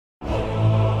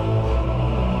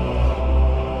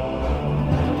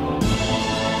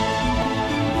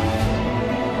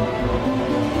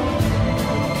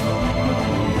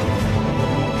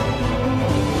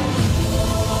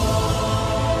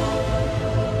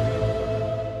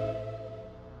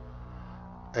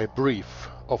A brief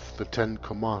of the Ten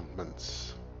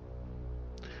Commandments.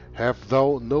 Have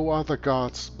thou no other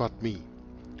gods but me,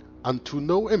 unto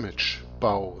no image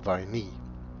bow thy knee.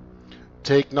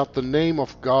 Take not the name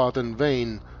of God in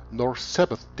vain, nor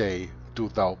Sabbath day do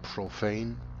thou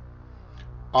profane.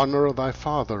 Honor thy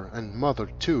father and mother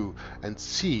too, and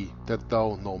see that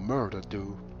thou no murder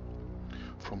do.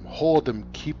 From whoredom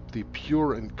keep thee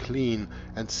pure and clean,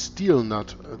 and steal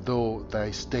not, though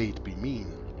thy state be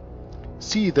mean.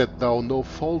 See that thou no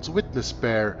false witness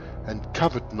bear, and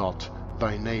covet not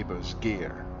thy neighbor's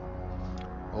gear.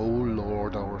 O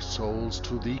Lord, our souls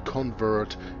to thee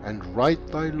convert, and write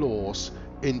thy laws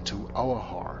into our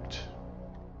heart.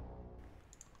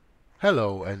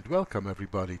 Hello and welcome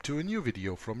everybody to a new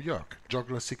video from Jörg,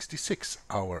 Juggler 66,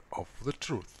 Hour of the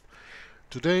Truth.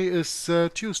 Today is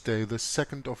Tuesday, the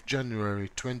 2nd of January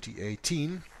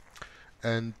 2018,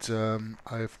 and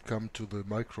I've come to the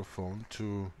microphone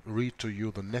to read to you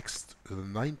the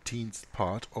 19th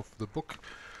part of the book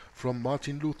from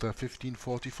Martin Luther,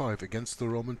 1545, Against the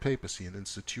Roman Papacy, an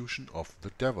Institution of the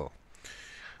Devil.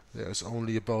 There's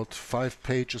only about 5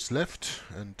 pages left,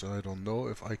 and I don't know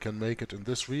if I can make it in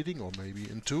this reading or maybe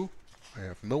in 2. I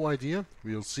have no idea.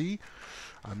 We'll see.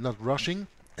 I'm not rushing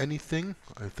anything.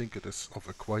 I think it is of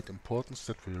a quite importance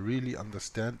that we really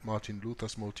understand Martin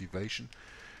Luther's motivation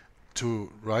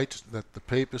to write that the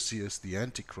papacy is the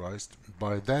Antichrist.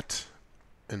 By that,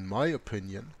 in my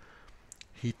opinion,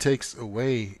 he takes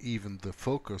away even the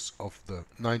focus of the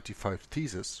 95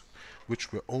 theses,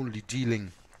 which were only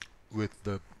dealing with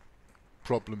the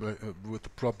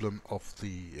problem of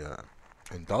the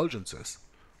indulgences,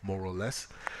 more or less,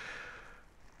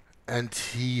 and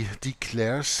he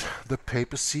declares the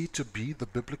papacy to be the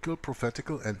biblical,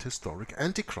 prophetical, and historic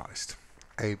Antichrist,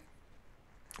 a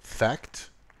fact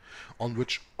on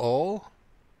which all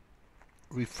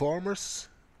reformers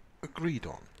agreed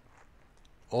on.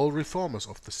 All reformers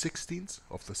of the 16th,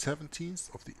 of the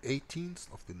 17th, of the 18th,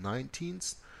 of the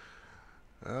 19th,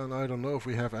 and I don't know if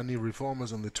we have any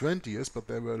reformers in the 20th, but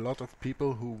there were a lot of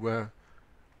people who were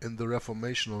in the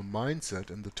reformational mindset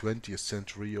in the 20th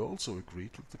century who also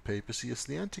agreed that the papacy is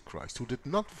the Antichrist, who did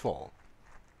not fall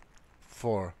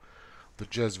for the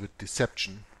Jesuit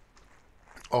deception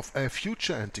of a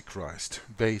future Antichrist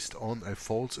based on a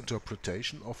false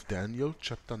interpretation of Daniel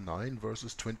chapter 9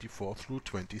 verses 24 through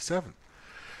 27.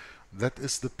 That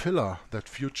is the pillar that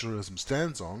futurism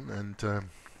stands on, and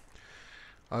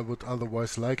I would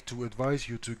otherwise like to advise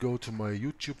you to go to my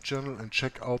YouTube channel and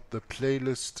check out the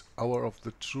playlist Hour of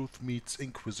the Truth Meets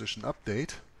Inquisition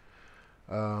Update,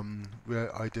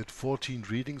 where I did 14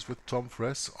 readings with Tom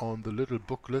Fress on the little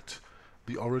booklet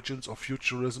The Origins of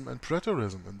Futurism and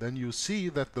Preterism. And then you see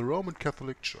that the Roman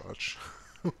Catholic Church,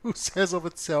 who says of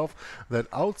itself that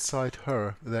outside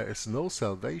her there is no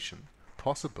salvation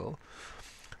possible,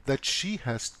 that she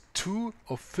has two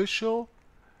official,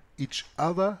 each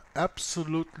other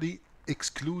absolutely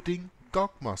excluding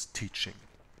dogmas teaching.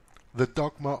 The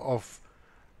dogma of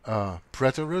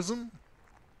preterism,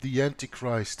 the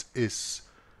Antichrist is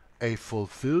a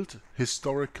fulfilled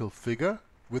historical figure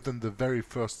within the very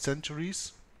first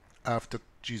centuries after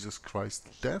Jesus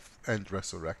Christ's death and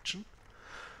resurrection,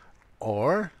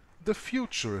 or the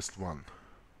futurist one,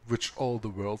 which all the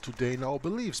world today now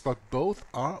believes, but both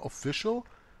are official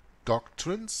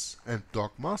doctrines and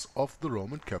dogmas of the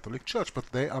Roman Catholic Church,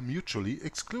 but they are mutually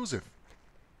exclusive.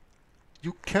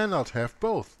 You cannot have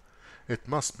both. It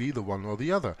must be the one or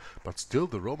the other, but still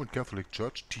the Roman Catholic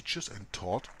Church teaches and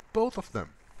taught both of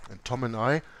them. And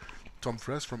Tom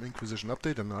Fress from Inquisition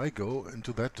Update, and I go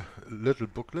into that little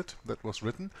booklet that was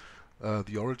written,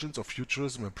 The Origins of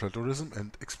Futurism and Preterism,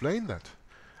 and explain that.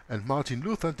 And Martin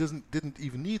Luther didn't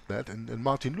even need that, and in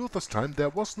Martin Luther's time there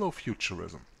was no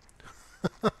futurism.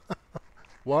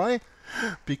 Why?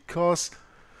 Because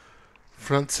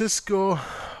Francisco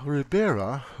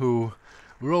Ribera, who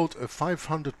wrote a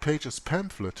 500 pages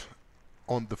pamphlet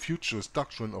on the futurist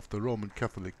doctrine of the Roman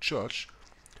Catholic Church,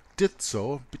 did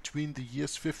so between the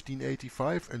years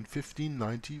 1585 and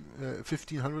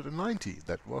 1590.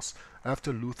 That was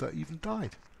after Luther even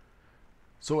died.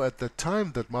 So at the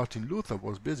time that Martin Luther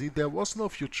was busy, there was no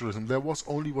futurism. There was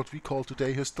only what we call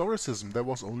today historicism. There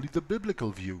was only the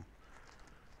biblical view.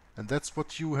 And that's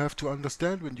what you have to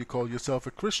understand when you call yourself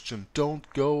a Christian. Don't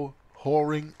go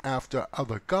whoring after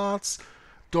other gods.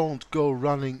 Don't go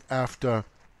running after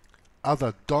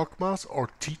other dogmas or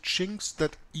teachings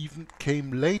that even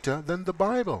came later than the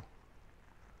Bible.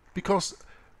 Because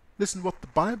listen what the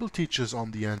Bible teaches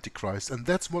on the Antichrist, and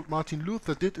that's what Martin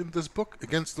Luther did in this book,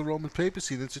 Against the Roman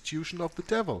Papacy, an Institution of the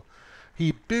Devil.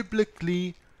 He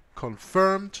biblically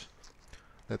confirmed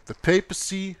that the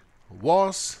papacy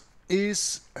was,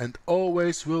 is, and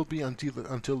always will be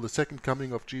until the second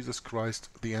coming of Jesus Christ,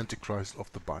 the Antichrist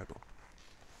of the Bible.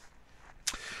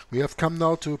 We have come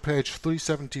now to page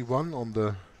 371 on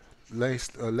the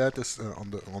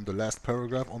on the last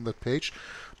paragraph on that page.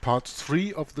 Part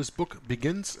 3 of this book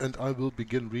begins, and I will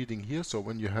begin reading here, so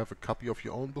when you have a copy of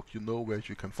your own book, you know where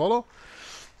you can follow.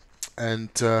 And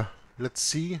let's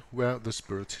see where the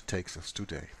Spirit takes us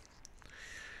today.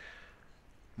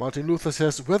 Martin Luther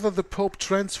says, whether the Pope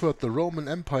transferred the Roman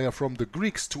Empire from the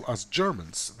Greeks to us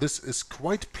Germans, this is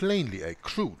quite plainly a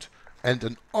crude and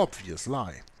an obvious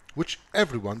lie, which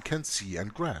everyone can see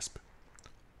and grasp.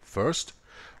 First,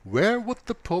 where would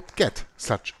the Pope get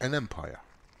such an empire?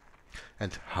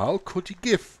 And how could he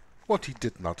give what he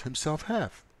did not himself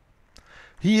have?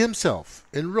 He himself,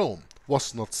 in Rome,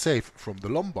 was not safe from the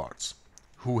Lombards,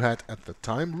 who had at the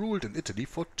time ruled in Italy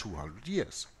for 200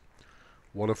 years.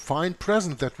 What a fine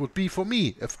present that would be for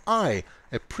me if I,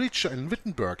 a preacher in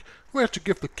Wittenberg, were to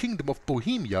give the kingdom of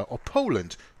Bohemia or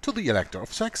Poland to the Elector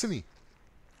of Saxony.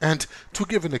 And to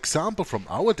give an example from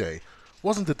our day,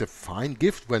 wasn't it a fine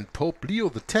gift when Pope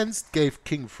Leo X gave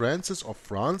King Francis of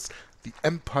France the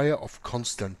Empire of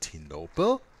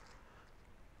Constantinople?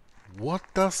 What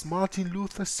does Martin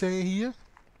Luther say here?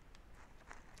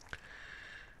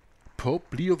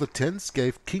 Pope Leo X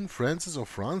gave King Francis of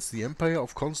France the Empire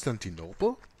of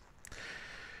Constantinople?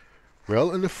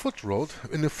 Well, in a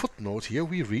footnote here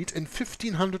we read in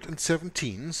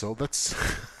 1517, so that's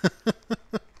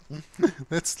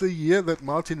that's the year that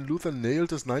Martin Luther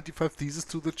nailed his 95 Theses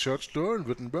to the church door in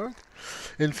Wittenberg.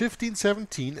 In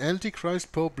 1517,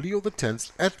 Antichrist Pope Leo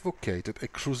X advocated a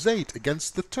crusade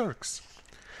against the Turks.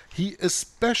 He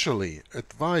especially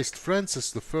advised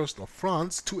Francis I of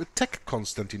France to attack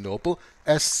Constantinople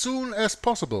as soon as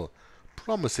possible,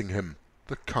 promising him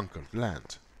the conquered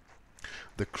land.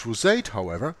 The crusade,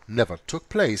 however, never took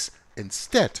place.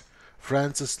 Instead,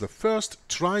 Francis I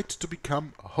tried to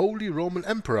become Holy Roman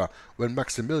Emperor when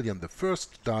Maximilian I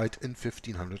died in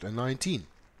 1519.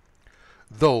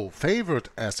 Though favored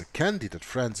as a candidate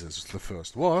Francis I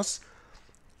was,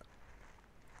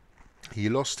 he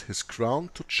lost his crown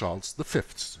to Charles V.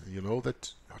 You know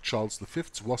that Charles V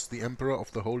was the emperor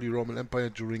of the Holy Roman Empire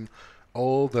during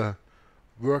all the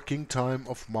working time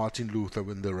of Martin Luther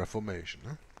in the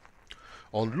Reformation.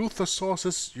 On Luther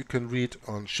sources you can read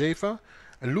on Schaeffer,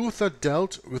 Luther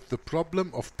dealt with the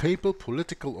problem of papal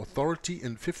political authority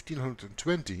in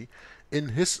 1520 in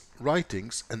his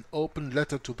writings An Open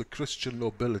Letter to the Christian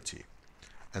Nobility.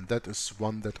 And that is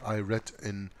one that I read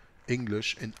in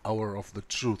English in Hour of the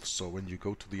Truth. So when you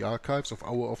go to the archives of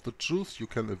Hour of the Truth, you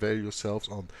can avail yourselves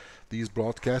on these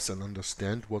broadcasts and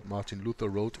understand what Martin Luther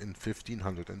wrote in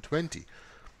 1520.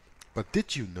 But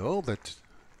did you know that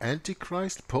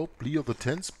Antichrist Pope Leo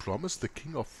X promised the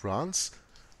King of France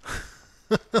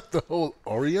the whole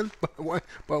Orient,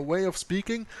 by way of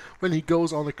speaking, when he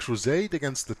goes on a crusade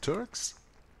against the Turks?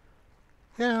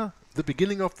 Yeah, the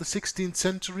beginning of the 16th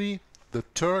century, the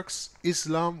Turks,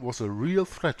 Islam was a real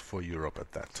threat for Europe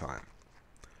at that time.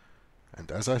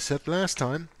 And as I said last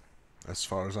time, as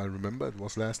far as I remember, it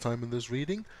was last time in this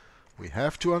reading, we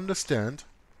have to understand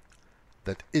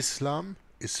that Islam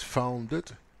is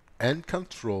founded and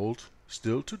controlled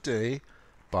still today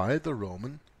by the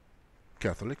Roman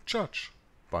Catholic Church,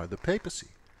 by the Papacy.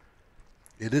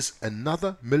 It is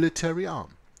another military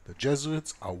arm. The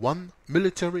Jesuits are one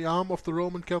military arm of the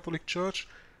Roman Catholic Church,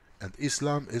 and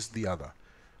Islam is the other.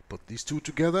 Put these two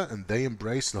together and they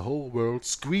embrace the whole world,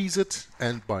 squeeze it,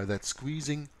 and by that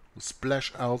squeezing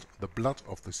splash out the blood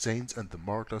of the saints and the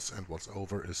martyrs, and what's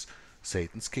over is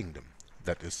Satan's kingdom.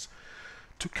 That is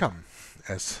to come,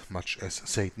 as much as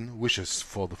Satan wishes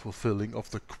for the fulfilling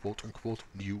of the quote-unquote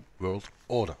New World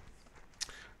Order.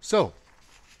 So,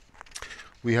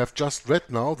 we have just read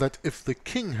now that if the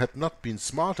king had not been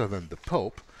smarter than the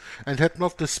Pope, and had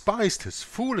not despised his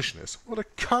foolishness, what a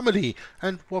comedy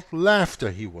and what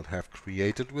laughter he would have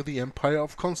created with the Empire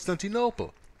of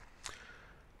Constantinople.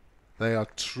 They are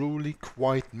truly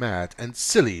quite mad and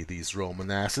silly, these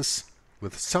Roman asses,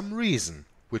 with some reason,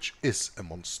 which is a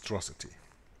monstrosity.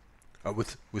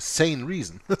 With sane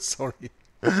reason, sorry.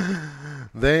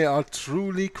 They are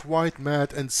truly quite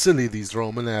mad and silly, these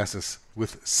Roman asses,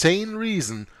 with sane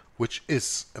reason, which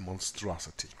is a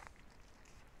monstrosity.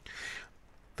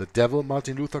 The devil,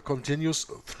 Martin Luther continues,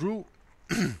 through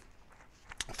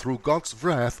God's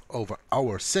wrath over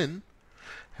our sin,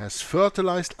 has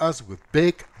fertilized us with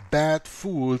big, bad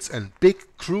fools and big,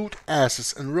 crude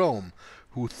asses in Rome,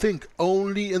 who think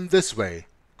only in this way,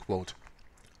 quote,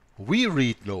 we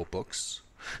read no books,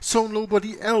 so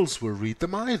nobody else will read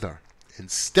them either.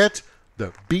 Instead,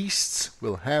 the beasts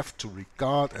will have to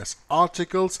regard as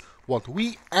articles what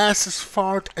we asses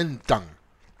fart and dung.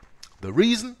 The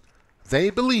reason? They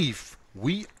believe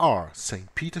we are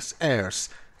St. Peter's heirs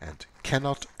and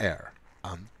cannot err."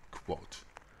 Unquote.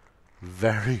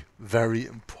 Very, very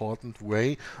important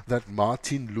way that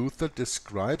Martin Luther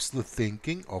describes the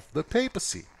thinking of the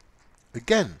papacy.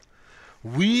 Again,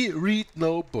 we read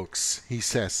no books, he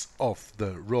says, of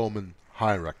the Roman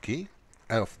hierarchy,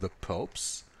 of the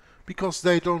popes, because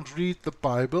they don't read the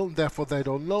Bible, therefore they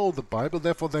don't know the Bible,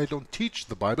 therefore they don't teach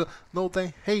the Bible. No,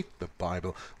 they hate the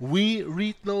Bible. We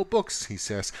read no books, he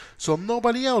says, so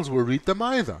nobody else will read them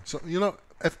either. So, you know,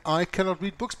 if I cannot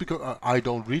read books because I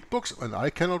don't read books, and I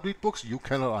cannot read books, you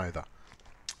cannot either.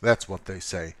 That's what they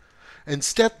say.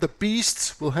 Instead, the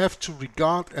beasts will have to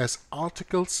regard as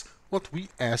articles what we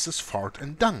asses fart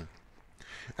and dung.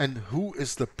 And who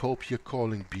is the Pope here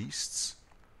calling beasts?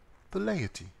 The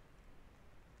laity.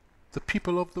 The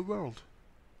people of the world.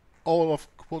 All of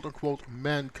quote-unquote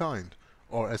mankind.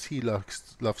 Or as he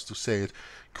loves to say it,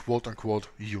 quote-unquote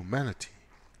humanity.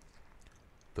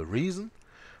 The reason?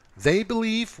 They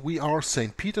believe we are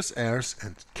St. Peter's heirs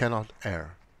and cannot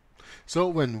err. So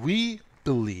when we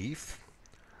believe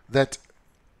that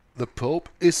the Pope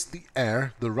is the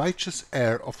heir, the righteous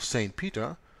heir of St.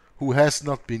 Peter, who has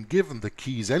not been given the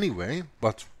keys anyway,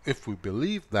 but if we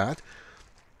believe that,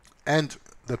 and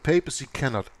the papacy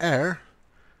cannot err,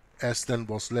 as then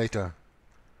was later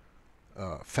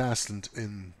fastened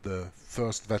in the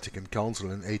First Vatican Council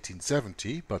in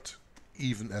 1870, but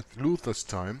even at Luther's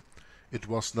time, it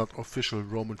was not official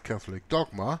Roman Catholic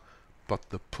dogma, but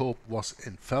the Pope was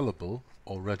infallible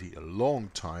already a long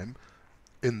time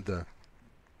in the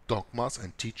dogmas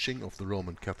and teaching of the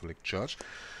Roman Catholic Church.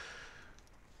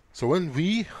 So when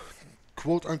we,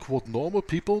 quote-unquote normal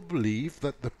people, believe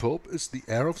that the Pope is the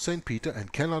heir of St. Peter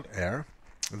and cannot err,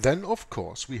 then of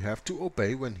course we have to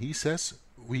obey when he says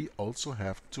we also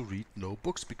have to read no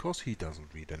books, because he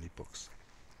doesn't read any books.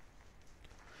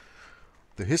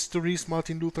 The histories,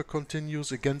 Martin Luther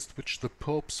continues, against which the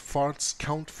Pope's farts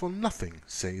count for nothing,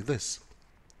 say this.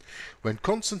 When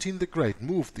Constantine the Great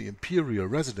moved the imperial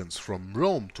residence from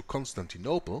Rome to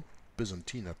Constantinople,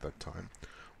 Byzantine at that time,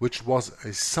 which was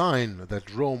a sign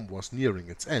that Rome was nearing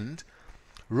its end,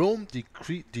 Rome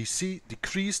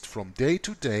decreased from day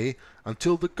to day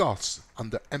until the Goths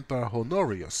under Emperor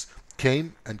Honorius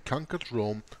came and conquered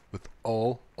Rome with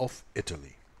all of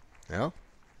Italy. Yeah?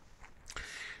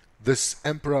 This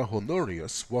Emperor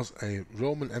Honorius was a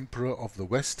Roman emperor of the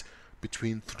West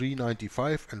between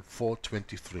 395 and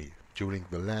 423, during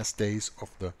the last days of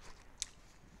the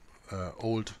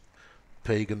old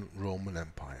pagan Roman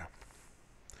Empire.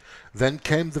 Then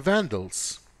came the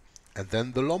Vandals, and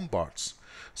then the Lombards,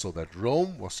 so that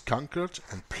Rome was conquered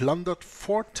and plundered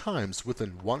 4 times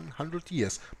within 100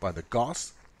 years by the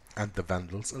Goths and the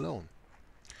Vandals alone.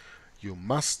 You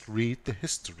must read the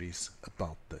histories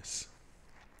about this.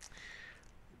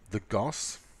 The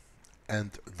Goths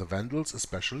and the Vandals,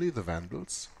 especially the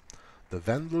Vandals. The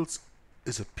Vandals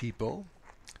is a people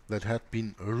that had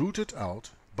been rooted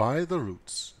out by the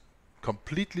roots,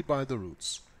 completely by the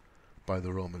roots, by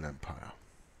the Roman Empire.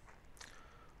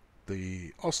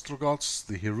 The Ostrogoths,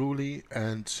 the Heruli,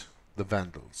 and the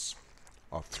Vandals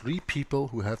are 3 people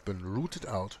who have been rooted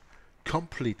out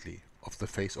completely of the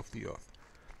face of the earth.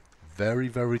 Very,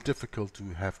 very difficult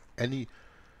to have any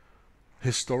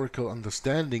historical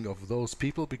understanding of those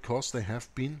people, because they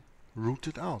have been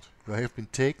rooted out. They have been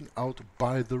taken out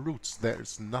by the roots. There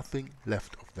is nothing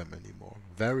left of them anymore.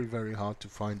 Very, very hard to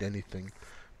find anything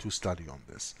to study on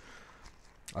this.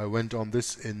 I went on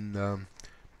this in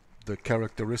the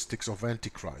characteristics of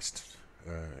Antichrist.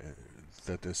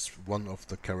 That is one of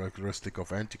the characteristics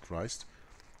of Antichrist,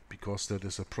 because that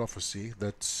is a prophecy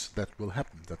that will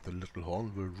happen, that the little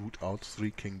horn will root out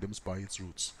 3 kingdoms by its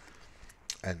roots.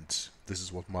 And this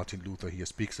is what Martin Luther here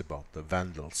speaks about, the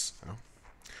Vandals. Yeah?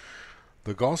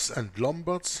 The Goths and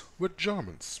Lombards were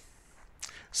Germans.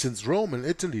 Since Rome and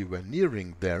Italy were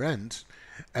nearing their end,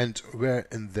 and were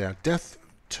in their death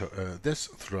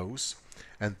throes,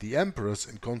 and the emperors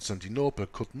in Constantinople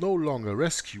could no longer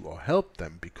rescue or help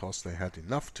them because they had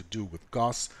enough to do with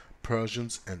Goths,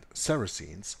 Persians, and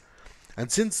Saracens, and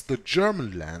since the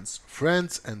German lands,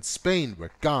 France and Spain,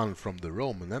 were gone from the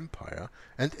Roman Empire,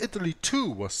 and Italy too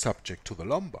was subject to the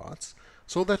Lombards,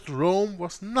 so that Rome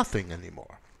was nothing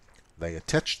anymore, they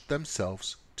attached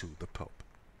themselves to the Pope.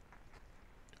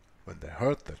 When they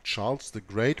heard that Charles the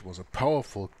Great was a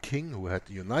powerful king who had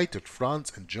united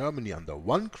France and Germany under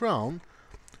one crown,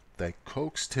 they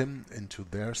coaxed him into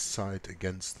their side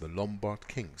against the Lombard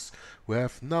kings, who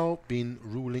have now been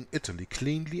ruling Italy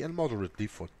cleanly and moderately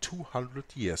for 200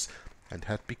 years, and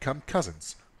had become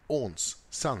cousins, aunts,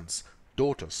 sons,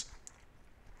 daughters,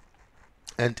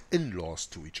 and in-laws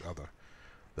to each other.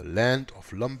 The land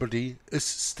of Lombardy is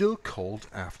still called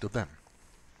after them.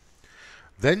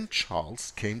 Then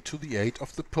Charles came to the aid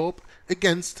of the Pope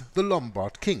against the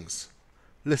Lombard kings.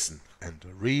 Listen and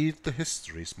read the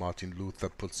histories Martin Luther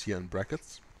puts here in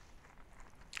brackets.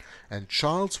 And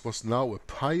Charles was now a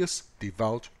pious,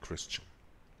 devout Christian.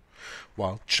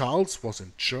 While Charles was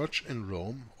in church in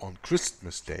Rome on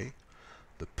Christmas Day,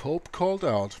 the Pope called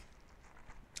out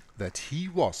that he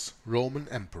was Roman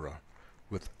Emperor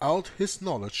without his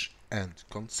knowledge and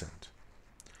consent.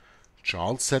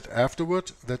 Charles said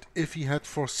afterward that if he had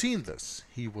foreseen this,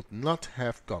 he would not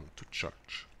have gone to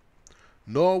church.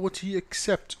 Nor would he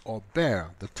accept or bear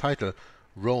the title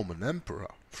Roman Emperor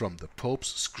from the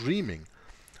Pope's screaming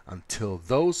until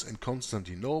those in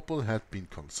Constantinople had been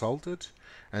consulted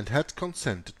and had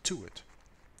consented to it.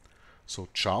 So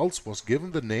Charles was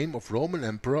given the name of Roman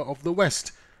Emperor of the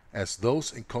West, as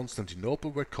those in Constantinople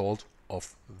were called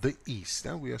of the East.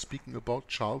 And we are speaking about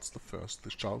Charles I,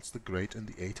 Charles the Great in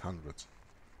the 800s.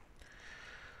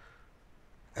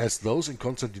 As those in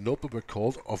Constantinople were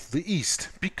called of the East,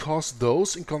 because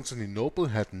those in Constantinople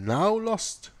had now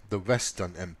lost the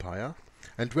Western Empire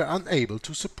and were unable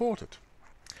to support it.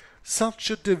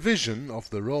 Such a division of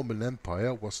the Roman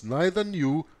Empire was neither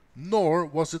new nor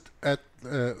was it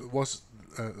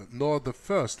nor the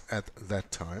first at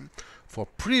that time, for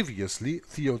previously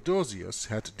Theodosius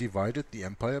had divided the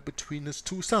empire between his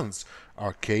two sons,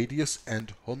 Arcadius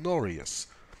and Honorius.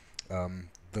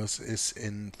 This is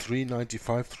in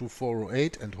 395 through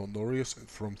 408, and Honorius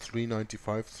from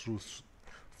 395 through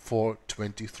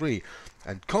 423.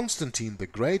 And Constantine the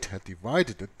Great had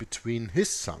divided it between his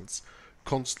sons,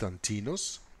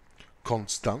 Constantinus,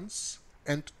 Constans,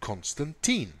 and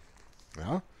Constantine.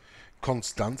 Yeah?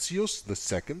 Constantius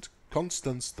II,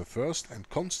 Constans I, and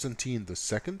Constantine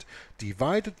II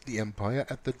divided the empire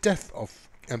at the death of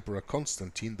Emperor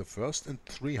Constantine I in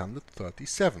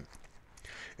 337.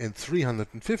 In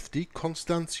 350,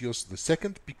 Constantius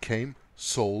II became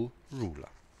sole ruler.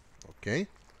 Okay?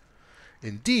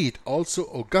 Indeed, also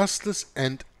Augustus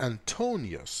and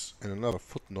Antonius. In another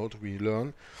footnote we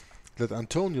learn that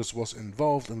Antonius was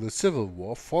involved in the civil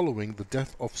war following the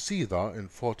death of Caesar in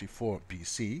 44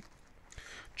 BC,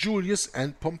 Julius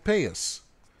and Pompeius.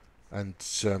 And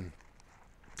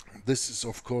this is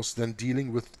of course then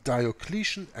dealing with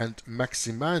Diocletian and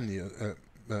Maximianus.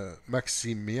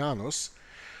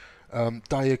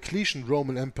 Diocletian,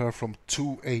 Roman Emperor from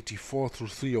 284 through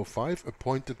 305,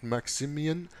 appointed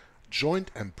Maximian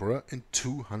joint emperor in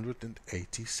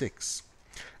 286.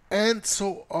 And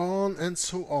so on,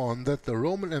 that the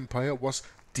Roman Empire was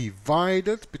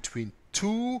divided between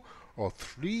two or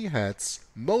three heads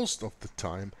most of the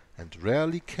time and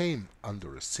rarely came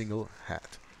under a single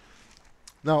head.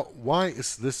 Now, why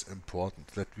is this important,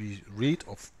 that we read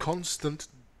of constant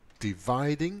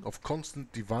dividing of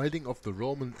the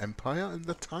Roman Empire in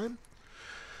that time?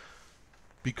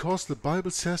 Because the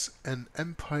Bible says an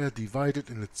empire divided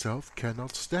in itself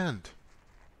cannot stand.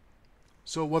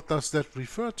 So what does that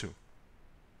refer to?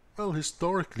 Well,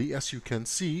 historically, as you can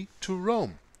see, to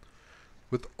Rome,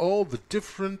 with all the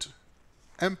different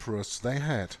emperors they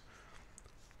had.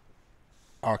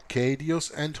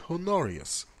 Arcadius and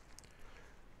Honorius,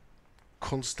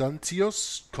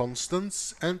 Constantius,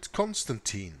 Constans and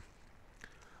Constantine,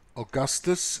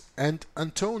 Augustus and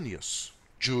Antonius,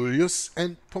 Julius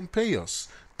and Pompeius,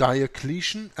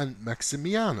 Diocletian and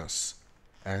Maximianus,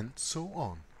 and so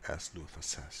on, as Luther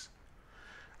says.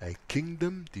 A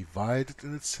kingdom divided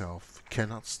in itself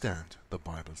cannot stand, the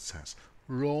Bible says.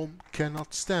 Rome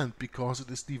cannot stand because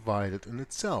it is divided in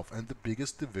itself, and the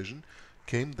biggest division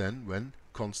came then when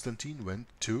Constantine went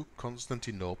to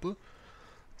Constantinople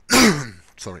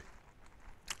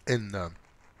in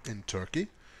Turkey,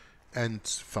 and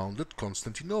founded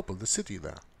Constantinople, the city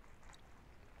there,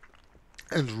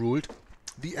 and ruled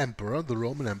the emperor, the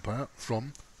Roman Empire,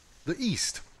 from the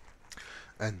east.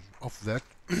 And of that,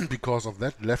 because of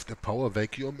that, left a power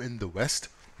vacuum in the west,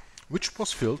 which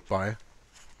was filled by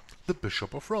the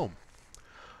Bishop of Rome.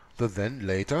 The then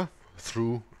later,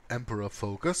 through Emperor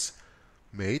Phocas,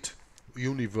 made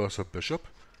universal bishop,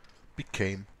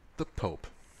 became the Pope,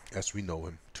 as we know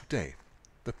him today,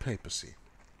 the Papacy.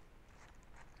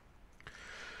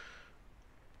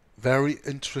 Very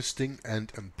interesting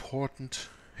and important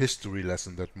history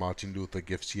lesson that Martin Luther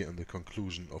gives here in the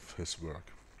conclusion of his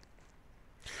work.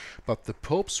 But the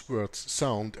Pope's words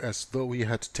sound as though he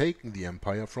had taken the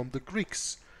empire from the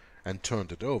Greeks and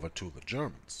turned it over to the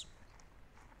Germans.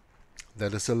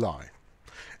 That is a lie,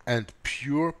 and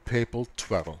pure papal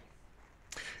twaddle.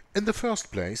 In the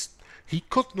first place, he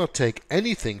could not take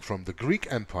anything from the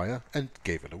Greek Empire and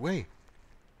gave it away.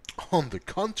 On the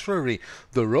contrary,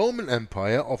 the Roman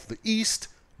Empire of the East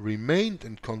remained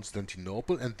in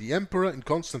Constantinople, and the emperor in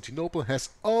Constantinople has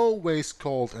always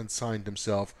called and signed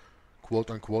himself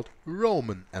quote-unquote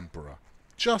Roman Emperor,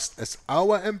 just as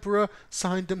our emperor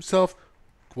signed himself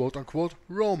quote-unquote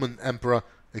Roman Emperor,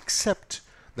 except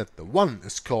that the one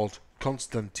is called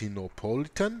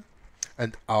Constantinopolitan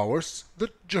and ours the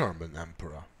German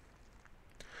Emperor.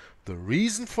 The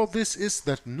reason for this is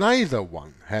that neither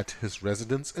one had his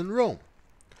residence in Rome,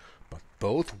 but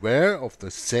both were of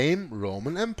the same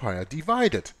Roman Empire,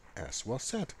 divided, as was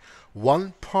said,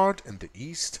 one part in the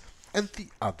east and the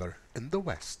other in the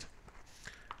west.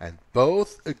 And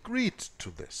both agreed to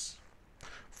this,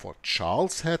 for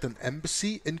Charles had an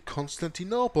embassy in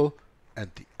Constantinople,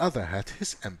 and the other had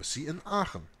his embassy in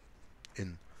Aachen,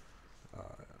 in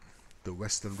the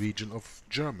western region of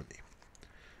Germany.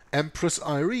 Empress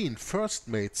Irene first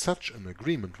made such an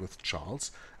agreement with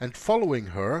Charles, and following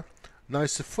her,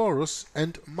 Nicephorus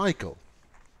and Michael.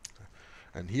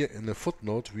 And here in the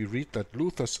footnote we read that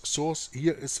Luther's source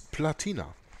here is Platina.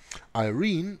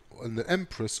 Irene, the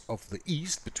Empress of the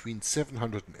East between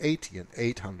 780 and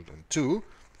 802,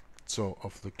 so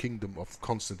of the Kingdom of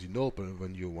Constantinople,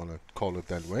 when you want to call it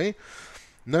that way.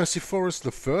 Nicephorus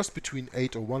I between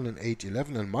 801 and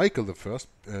 811, and Michael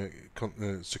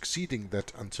I, succeeding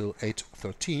that until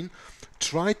 813,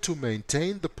 tried to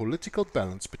maintain the political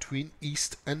balance between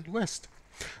East and West,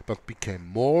 but became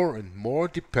more and more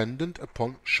dependent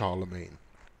upon Charlemagne.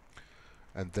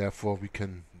 And therefore we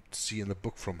can see in a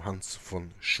book from Hans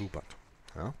von Schubert.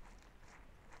 Yeah?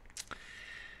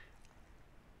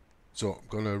 So I'm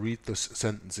going to read this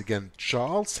sentence again.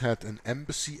 Charles had an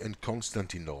embassy in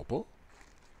Constantinople,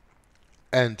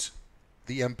 and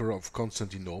the Emperor of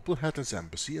Constantinople had his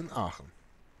embassy in Aachen.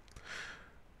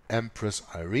 Empress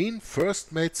Irene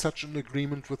first made such an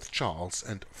agreement with Charles,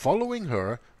 and following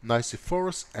her,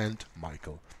 Nicephorus and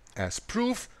Michael. As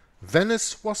proof,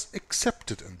 Venice was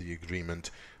accepted in the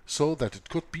agreement, so that it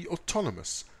could be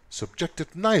autonomous,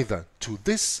 subjected neither to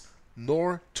this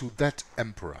nor to that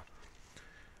emperor.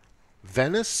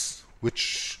 Venice,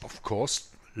 which of course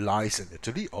lies in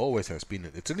Italy, always has been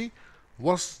in Italy,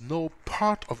 was no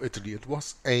part of Italy. It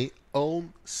was a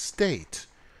own state.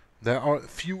 There are a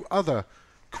few other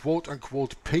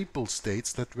quote-unquote papal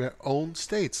states that were own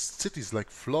states, cities like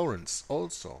Florence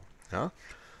also. Yeah?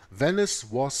 Venice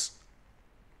was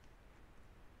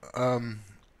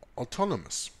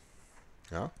autonomous.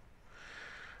 Yeah?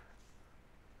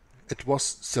 It was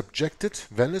subjected,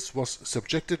 Venice was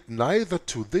subjected neither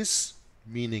to this,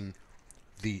 meaning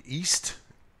the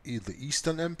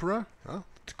Eastern Emperor,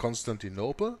 to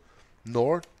Constantinople,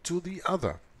 nor to the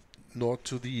other, nor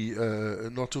to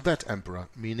that emperor,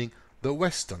 meaning the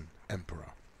Western Emperor,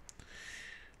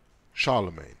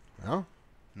 Charlemagne. Yeah?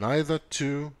 Neither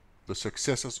to the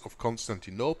successors of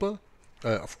Constantinople,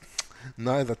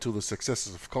 neither to the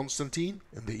successors of Constantine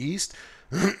in the east,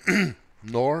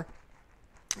 nor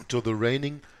to the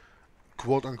reigning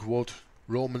quote-unquote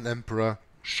Roman Emperor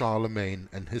Charlemagne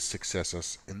and his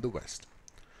successors in the west.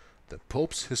 The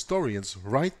Pope's historians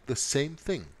write the same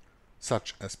thing,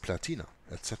 such as Platina,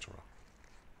 etc.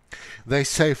 They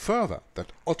say further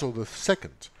that Otto II,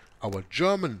 our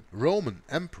German Roman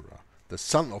Emperor, the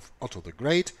son of Otto the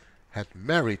Great, had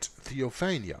married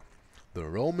Theophania, the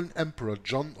Roman Emperor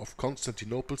John of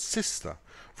Constantinople's sister,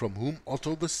 from whom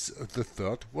Otto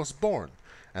III was born,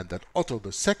 and that Otto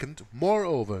II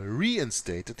moreover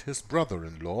reinstated his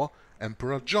brother-in-law,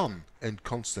 Emperor John, in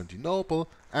Constantinople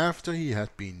after he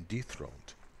had been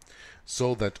dethroned,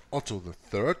 so that Otto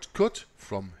III could,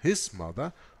 from his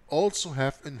mother, also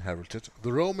have inherited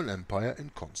the Roman Empire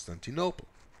in Constantinople.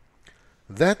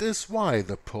 That is why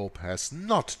the Pope has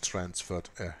not transferred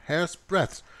a hair's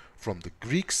breadth from the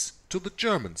Greeks to the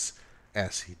Germans,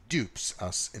 as he dupes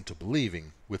us into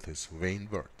believing with his vain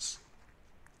words.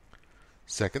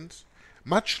 Second,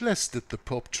 much less did the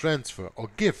Pope transfer or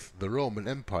give the Roman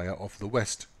Empire of the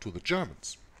West to the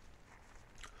Germans.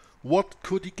 What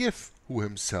could he give, who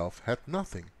himself had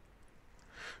nothing?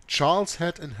 Charles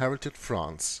had inherited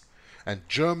France and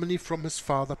Germany from his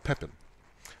father Pepin,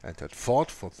 and had fought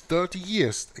for 30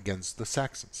 years against the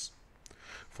Saxons.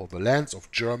 For the lands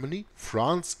of Germany,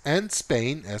 France and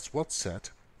Spain, as was said,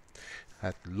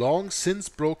 had long since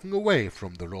broken away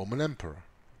from the Roman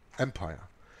Empire,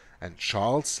 and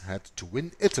Charles had to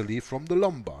win Italy from the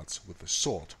Lombards with the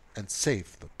sword and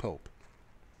save the Pope.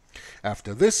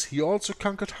 After this he also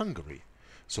conquered Hungary,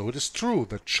 so it is true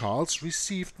that Charles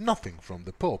received nothing from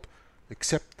the Pope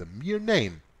except the mere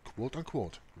name,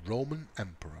 quote-unquote, Roman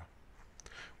Emperor,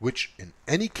 which in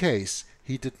any case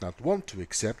he did not want to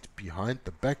accept behind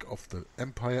the back of the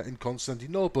empire in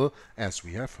Constantinople, as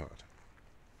we have heard.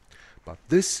 But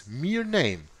this mere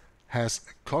name has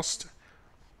cost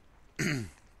the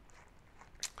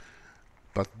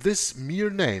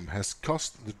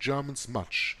Germans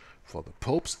much, for the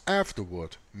popes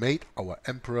afterward made our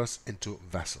emperors into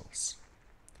vassals.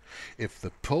 If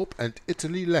the Pope and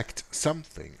Italy lacked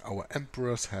something, our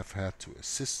emperors have had to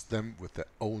assist them with their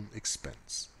own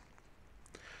expense.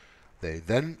 They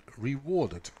then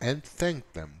rewarded and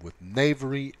thanked them with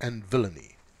knavery and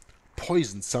villainy,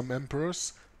 poisoned some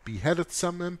emperors, beheaded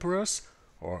some emperors,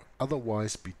 or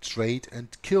otherwise betrayed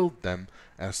and killed them,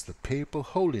 as the papal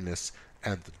holiness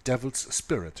and the devil's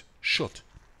spirit should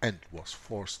and was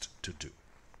forced to do.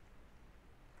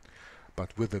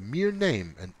 But with a mere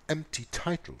name and empty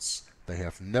titles, they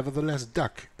have nevertheless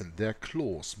dug in their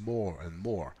claws more and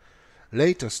more,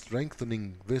 later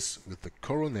strengthening this with the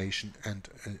coronation and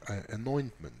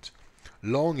anointment,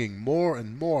 longing more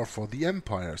and more for the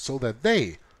empire, so that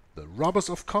they, the robbers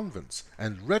of convents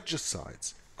and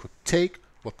regicides, could take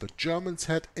what the Germans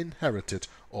had inherited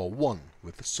or won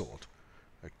with the sword,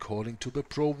 according to the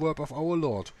proverb of our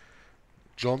Lord,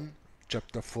 John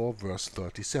chapter 4 verse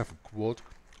 37, quote,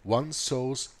 "One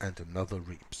sows and another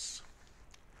reaps."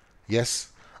 Yes,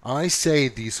 I say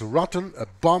these rotten,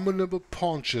 abominable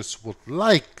paunches would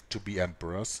like to be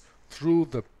emperors through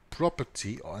the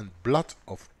property and blood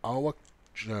of our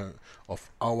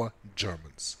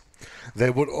Germans. They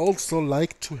would also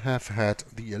like to have had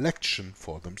the election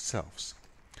for themselves.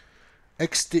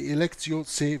 Ex de electio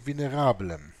se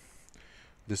venerabilem.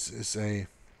 This is a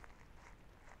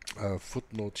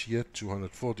footnote here,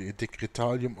 240, a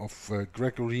decretalium of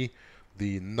Gregory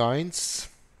the Ninth.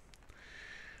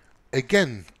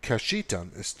 Again,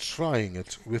 Cajetan is trying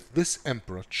it with this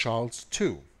emperor Charles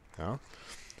II. Yeah?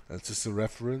 This is a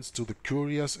reference to the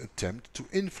curious attempt to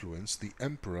influence the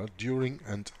emperor during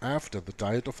and after the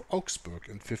Diet of Augsburg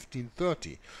in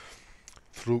 1530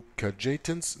 through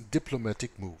Cajetan's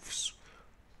diplomatic moves.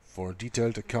 For a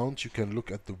detailed account, you can look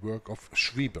at the work of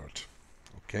Schwiebert.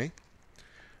 Okay?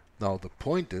 Now the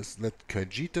point is that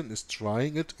Cajetan is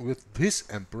trying it with his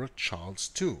emperor Charles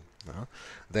II.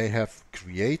 They have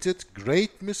created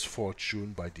great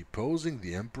misfortune by deposing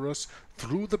the emperors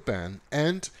through the ban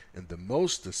and, in the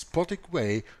most despotic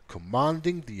way,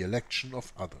 commanding the election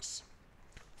of others.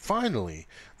 Finally,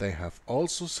 they have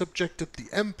also subjected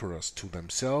the emperors to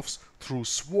themselves through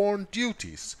sworn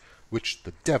duties, which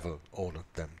the devil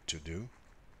ordered them to do.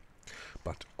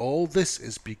 But all this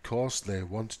is because they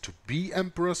want to be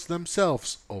emperors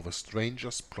themselves over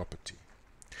strangers' property.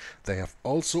 They have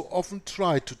also often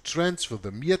tried to transfer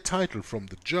the mere title from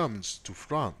the Germans to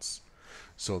France,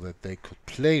 so that they could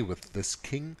play with this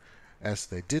king as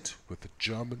they did with the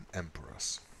German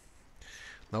emperors.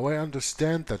 Now I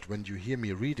understand that when you hear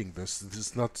me reading this, it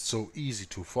is not so easy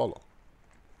to follow.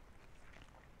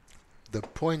 The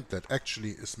point that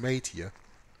actually is made here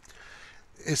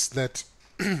is that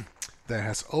there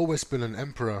has always been an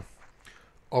emperor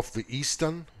of the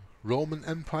Eastern Roman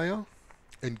Empire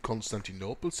in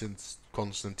Constantinople, since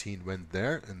Constantine went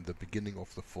there in the beginning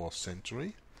of the 4th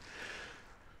century.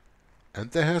 And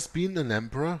there has been an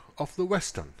emperor of the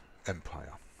Western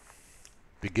Empire,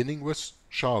 beginning with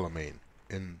Charlemagne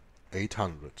in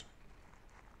 800.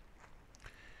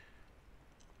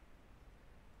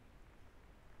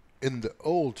 In the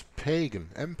old pagan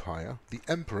empire, the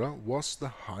emperor was the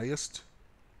highest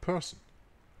person.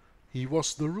 He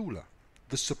was the ruler,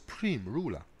 the supreme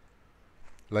ruler.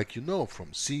 Like you know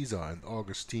from Caesar and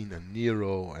Augustine and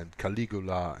Nero and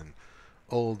Caligula and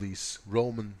all these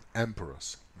Roman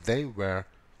emperors. They were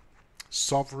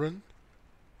sovereign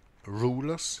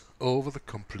rulers over the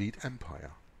complete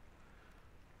empire.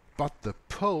 But the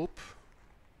Pope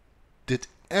did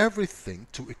everything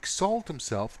to exalt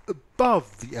himself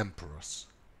above the emperors.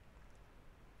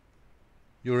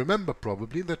 You remember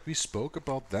probably that we spoke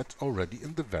about that already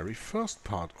in the very first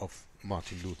part of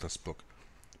Martin Luther's book,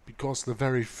 because the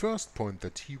very first point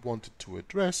that he wanted to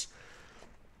address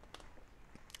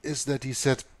is that he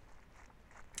said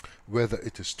whether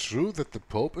it is true that the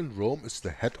Pope in Rome is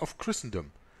the head of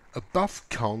Christendom, above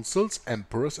councils,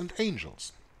 emperors and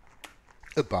angels.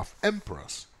 Above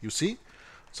emperors, you see?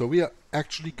 So we are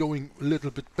actually going a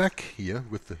little bit back here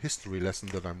with the history lesson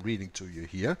that I'm reading to you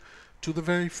here, to the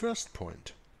very first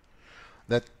point.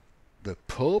 That the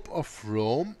Pope of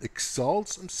Rome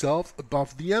exalts himself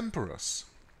above the emperors.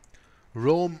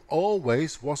 Rome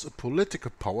always was a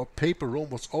political power, Papal Rome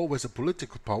was always a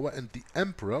political power, and the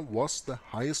emperor was the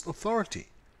highest authority.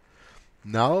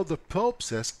 Now the Pope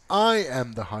says, I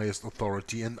am the highest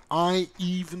authority, and I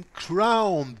even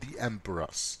crown the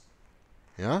emperors.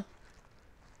 Yeah?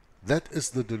 That is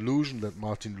the delusion that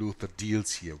Martin Luther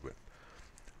deals here with.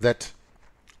 That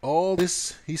all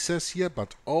this, he says here,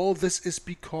 but all this is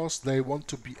because they want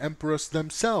to be emperors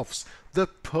themselves. The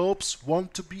popes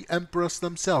want to be emperors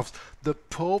themselves. The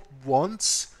Pope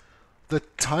wants the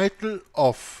title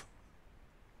of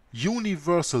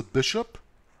universal bishop,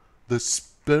 the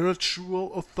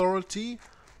spiritual authority,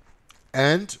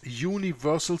 and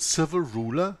universal civil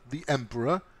ruler, the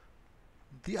emperor,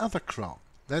 the other crown.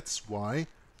 That's why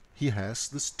he has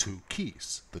these two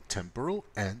keys, the temporal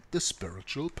and the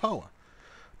spiritual power.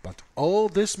 But all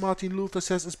this, Martin Luther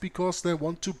says, is because they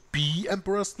want to be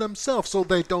emperors themselves. So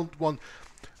they don't want...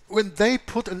 When they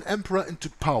put an emperor into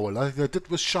power, like they did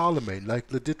with Charlemagne, like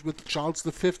they did with Charles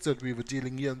V that we were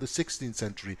dealing here in the 16th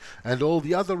century, and all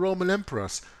the other Roman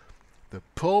emperors, the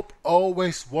Pope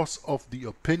always was of the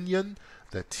opinion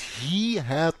that he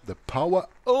had the power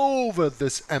over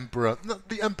this emperor.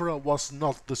 The emperor was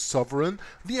not the sovereign.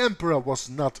 The emperor was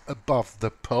not above the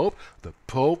Pope. The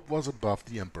Pope was above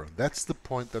the emperor. That's the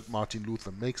point that Martin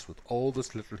Luther makes with all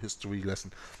this little history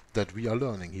lesson that we are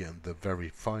learning here in the very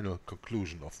final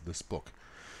conclusion of this book.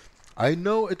 I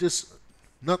know it is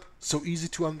not so easy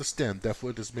to understand, therefore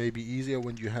it is maybe easier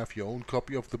when you have your own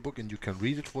copy of the book and you can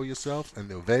read it for yourself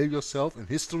and avail yourself in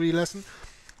history lesson,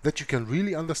 that you can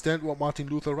really understand what Martin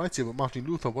Luther writes here. But Martin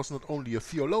Luther was not only a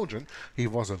theologian, he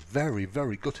was a very,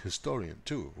 very good historian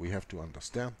too. We have to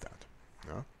understand that.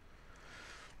 Yeah?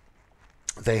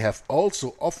 They have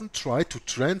also often tried to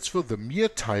transfer the mere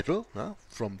title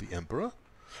from the emperor,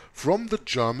 from the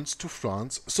Germans to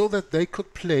France, so that they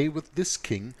could play with this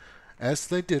king as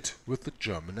they did with the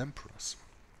German emperors.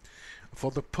 For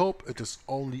the Pope it is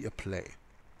only a play.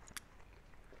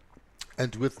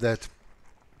 And with that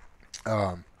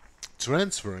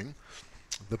transferring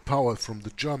the power from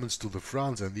the Germans to the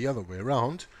France and the other way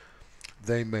around,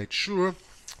 they made sure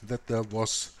that there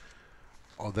was,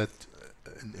 or that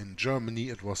in Germany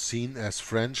it was seen as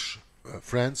France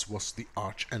was the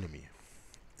arch enemy,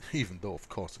 even though of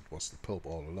course it was the Pope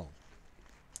all along.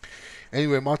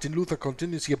 Anyway, Martin Luther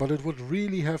continues here, but it would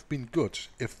really have been good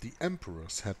if the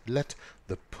emperors had let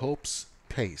the Pope's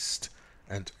paste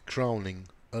and crowning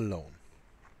alone.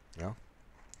 Yeah.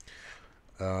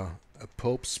 A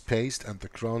Pope's paste and the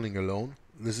crowning alone,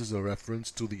 this is a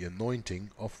reference to the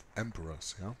anointing of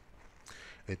emperors. Yeah?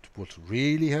 It would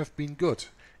really have been good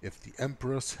if the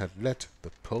emperors had let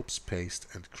the Pope's paste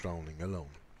and crowning alone.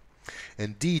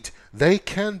 Indeed, they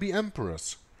can be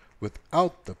emperors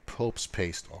without the Pope's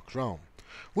paste or crown,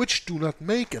 which do not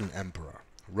make an emperor.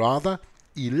 Rather,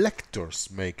 electors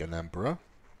make an emperor,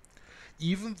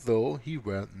 even though he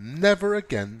were never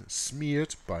again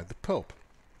smeared by the Pope,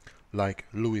 like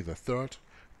Louis III,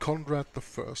 Conrad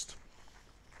I,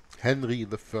 Henry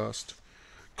I,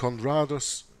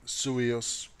 Conradus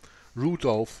Suius,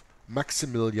 Rudolf,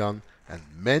 Maximilian, and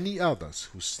many others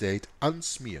who stayed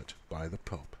unsmeared by the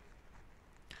Pope.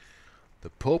 The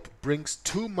Pope brings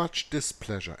too much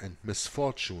displeasure and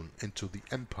misfortune into the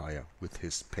empire with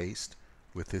his paste,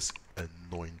 with his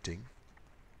anointing.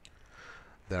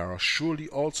 There are surely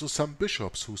also some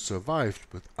bishops who survived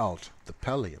without the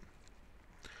pallium.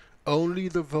 Only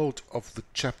the vote of the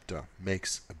chapter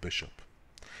makes a bishop,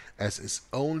 as is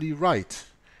only right,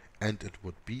 and it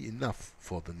would be enough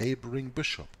for the neighboring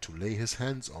bishop to lay his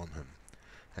hands on him,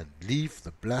 and leave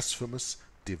the blasphemous,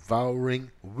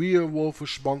 devouring,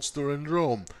 werewolfish monster in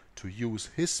Rome to use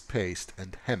his paste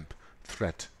and hemp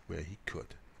thread where he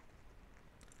could.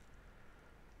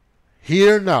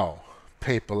 Here now,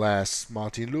 papal ass,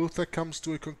 Martin Luther comes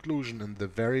to a conclusion in the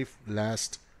very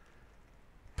last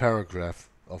paragraph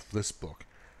of this book.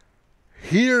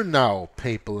 Hear now,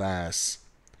 papal ass,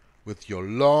 with your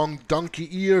long donkey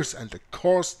ears and a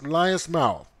coarse liar's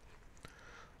mouth.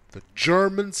 The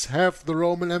Germans have the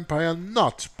Roman Empire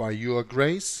not by your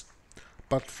grace,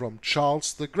 but from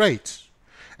Charles the Great,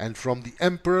 and from the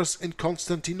emperors in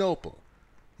Constantinople.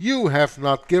 You have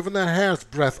not given a hair's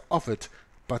breadth of it,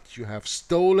 but you have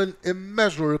stolen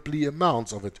immeasurably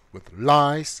amounts of it with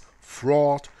lies,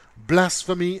 fraud,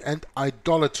 blasphemy, and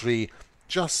idolatry,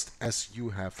 just as you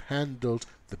have handled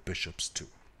the bishops too.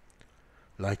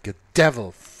 Like a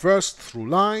devil, first through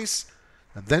lies,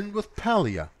 and then with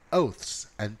pallia, oaths,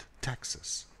 and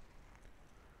taxes.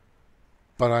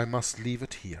 But I must leave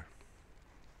it here.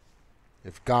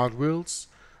 If God wills,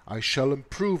 I shall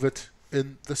improve it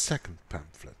in the second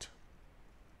pamphlet.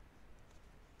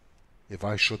 If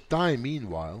I should die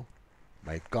meanwhile,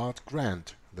 may God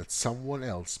grant that someone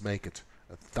else make it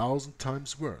 1,000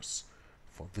 times worse,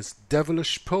 for this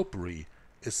devilish popery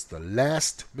is the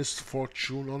last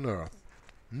misfortune on earth,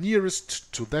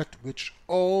 nearest to that which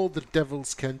all the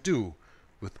devils can do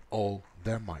with all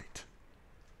their might.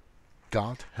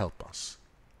 God help us.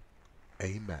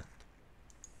 Amen.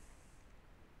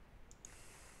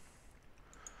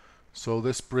 So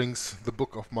this brings the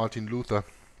book of Martin Luther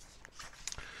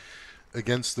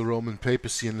against the Roman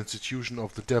papacy and institution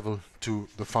of the devil to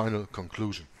the final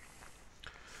conclusion.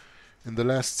 In the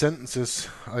last sentences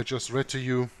I just read to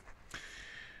you,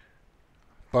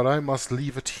 but I must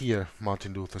leave it here,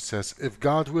 Martin Luther says. If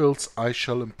God wills, I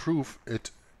shall improve it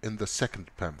in the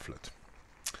second pamphlet.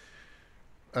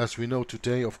 As we know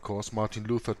today, of course, Martin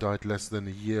Luther died less than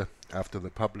a year after the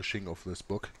publishing of this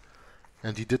book,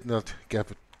 and he did not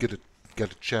get a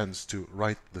chance to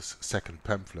write this second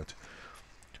pamphlet.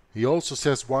 He also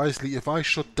says wisely, if I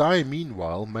should die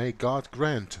meanwhile, may God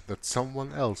grant that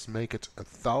someone else make it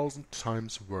 1,000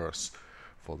 times worse,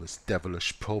 for this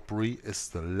devilish popery is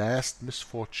the last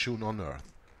misfortune on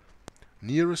earth,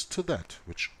 nearest to that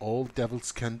which all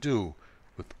devils can do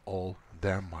with all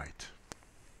their might.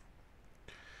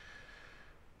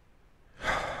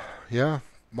 Yeah,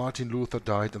 Martin Luther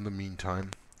died in the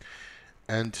meantime,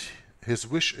 and his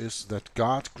wish is that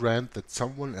God grant that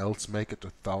someone else make it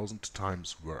 1,000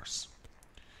 times worse.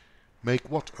 Make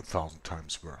what 1,000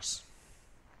 times worse?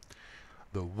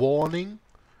 The warning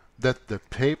that the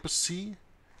papacy,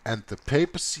 and the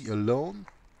papacy alone,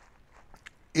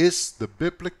 is the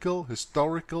biblical,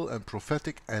 historical and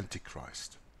prophetic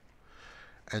Antichrist.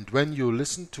 And when you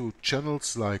listen to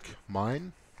channels like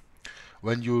mine,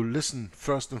 when you listen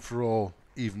first and for all,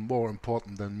 even more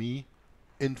important than me,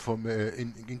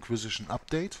 Inquisition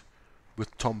Update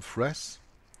with Tom Fress,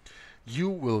 you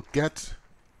will get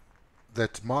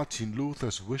that Martin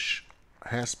Luther's wish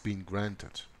has been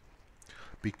granted.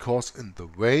 Because in the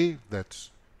way that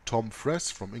Tom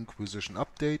Fress from Inquisition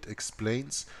Update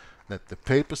explains that the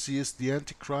papacy is the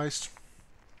Antichrist,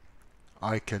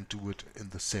 I can do it in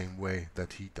the same way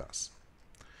that he does.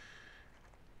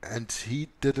 And he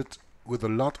did it with a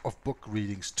lot of book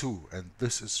readings too, and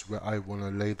this is where I want to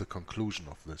lay the conclusion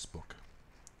of this book.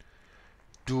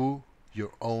 Do your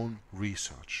own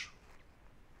research.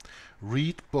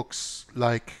 Read books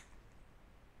like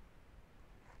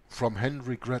from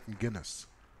Henry Grattan Guinness,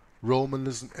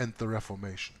 Romanism and the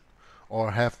Reformation,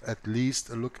 or have at least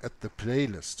a look at the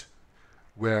playlist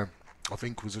of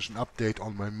Inquisition Update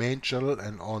on my main channel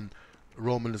and on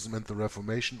Romanism and the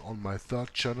Reformation on my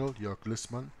third channel, Jörg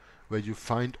Lissmann, where you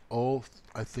find all,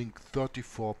 I think,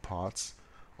 34 parts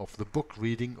of the book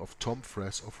reading of Tom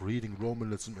Fress of reading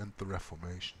Romanism and the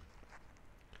Reformation.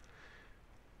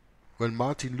 When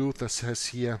Martin Luther says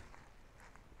here,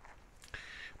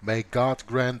 may God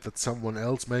grant that someone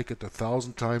else make it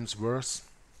 1,000 times worse,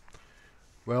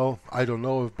 well, I don't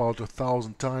know about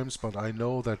 1,000 times, but I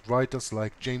know that writers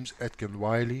like James Atkin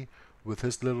Wiley, with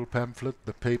his little pamphlet,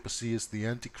 The Papacy is the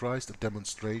Antichrist, a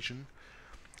demonstration,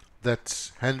 that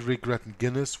Henry Grattan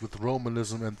Guinness with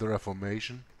Romanism and the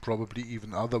Reformation, probably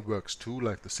even other works too,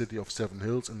 like The City of Seven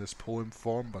Hills in this poem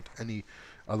form, but any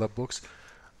other books,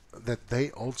 that they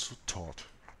also taught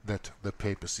that the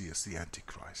papacy is the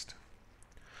Antichrist.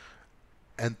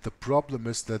 And the problem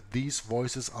is that these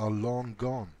voices are long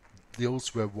gone.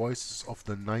 Those were voices of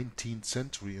the 19th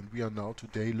century, and we are now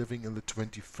today living in the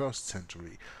 21st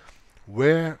century.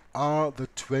 Where are the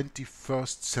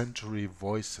 21st century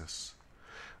voices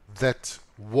that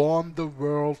warn the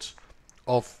world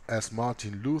of, as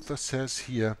Martin Luther says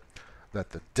here,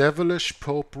 that the devilish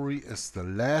popery is the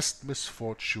last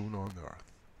misfortune on earth?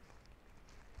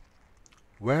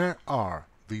 Where are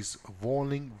these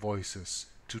warning voices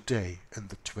today in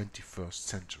the 21st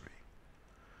century?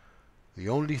 The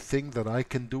only thing that I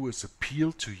can do is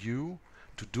appeal to you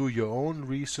to do your own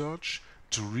research,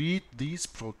 to read these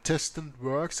Protestant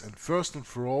works, and first and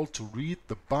for all to read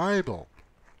the Bible.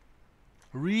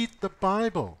 Read the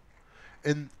Bible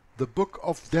in the book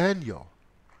of Daniel,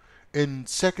 in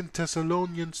 2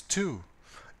 Thessalonians 2,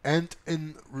 and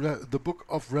in the book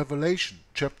of Revelation,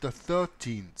 chapter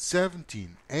 13,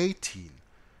 17, 18.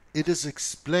 It is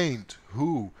explained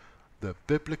who the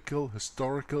biblical,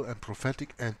 historical and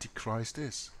prophetic Antichrist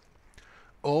is.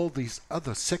 All these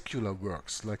other secular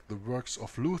works, like the works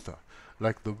of Luther,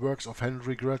 like the works of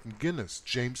Henry Grattan Guinness,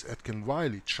 James Atkin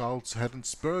Wiley, Charles Haddon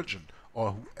Spurgeon,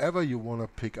 or whoever you want to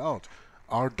pick out,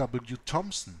 R.W.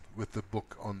 Thompson with the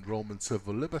book on Roman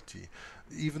civil liberty.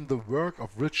 Even the work of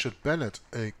Richard Bennett,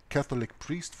 a Catholic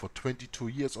priest for 22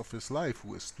 years of his life,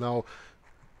 who is now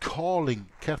calling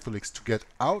Catholics to get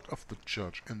out of the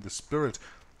church in the spirit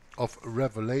of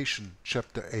Revelation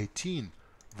chapter 18,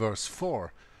 verse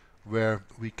 4, where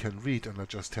we can read, and I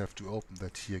just have to open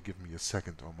that here, give me a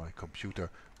second on my computer,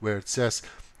 where it says,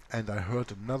 "And I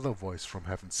heard another voice from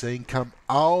heaven saying, Come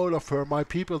out of her, my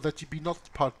people, that ye be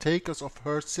not partakers of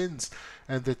her sins,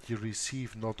 and that ye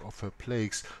receive not of her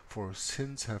plagues, for her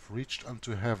sins have reached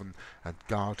unto heaven, and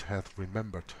God hath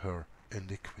remembered her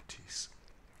iniquities."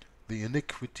 The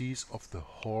iniquities of the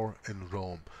whore in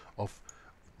Rome, of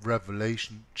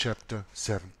Revelation chapter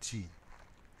 17.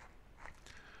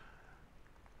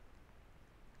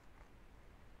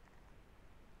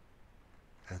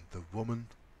 And the woman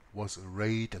was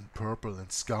arrayed in purple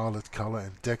and scarlet color,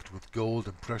 and decked with gold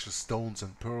and precious stones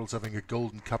and pearls, having a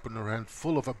golden cup in her hand,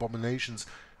 full of abominations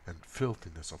and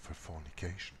filthiness of her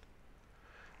fornication.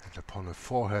 And upon her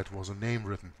forehead was a name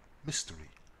written, Mystery,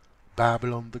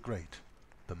 Babylon the Great,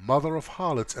 the mother of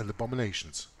harlots and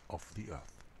abominations of the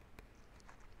earth.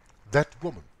 That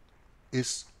woman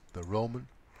is the Roman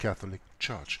Catholic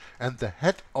Church, and the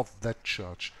head of that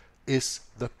church is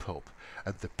the Pope,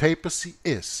 and the Papacy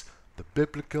is the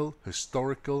biblical,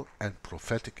 historical, and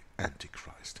prophetic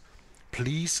Antichrist.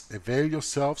 Please avail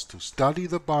yourselves to study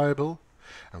the Bible,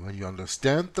 and when you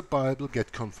understand the Bible,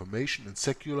 get confirmation in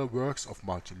secular works of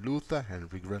Martin Luther,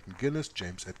 Henry Grattan Guinness,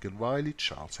 James Edgar Wiley,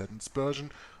 Charles Haddon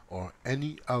Spurgeon, or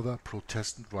any other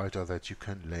Protestant writer that you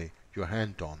can lay your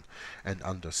hand on, and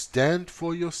understand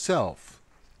for yourself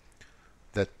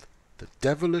that the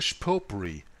devilish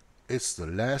Popery is the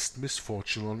last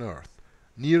misfortune on earth,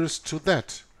 nearest to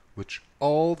that which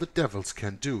all the devils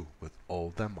can do with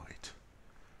all their might.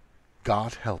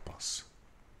 God help us.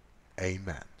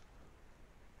 Amen.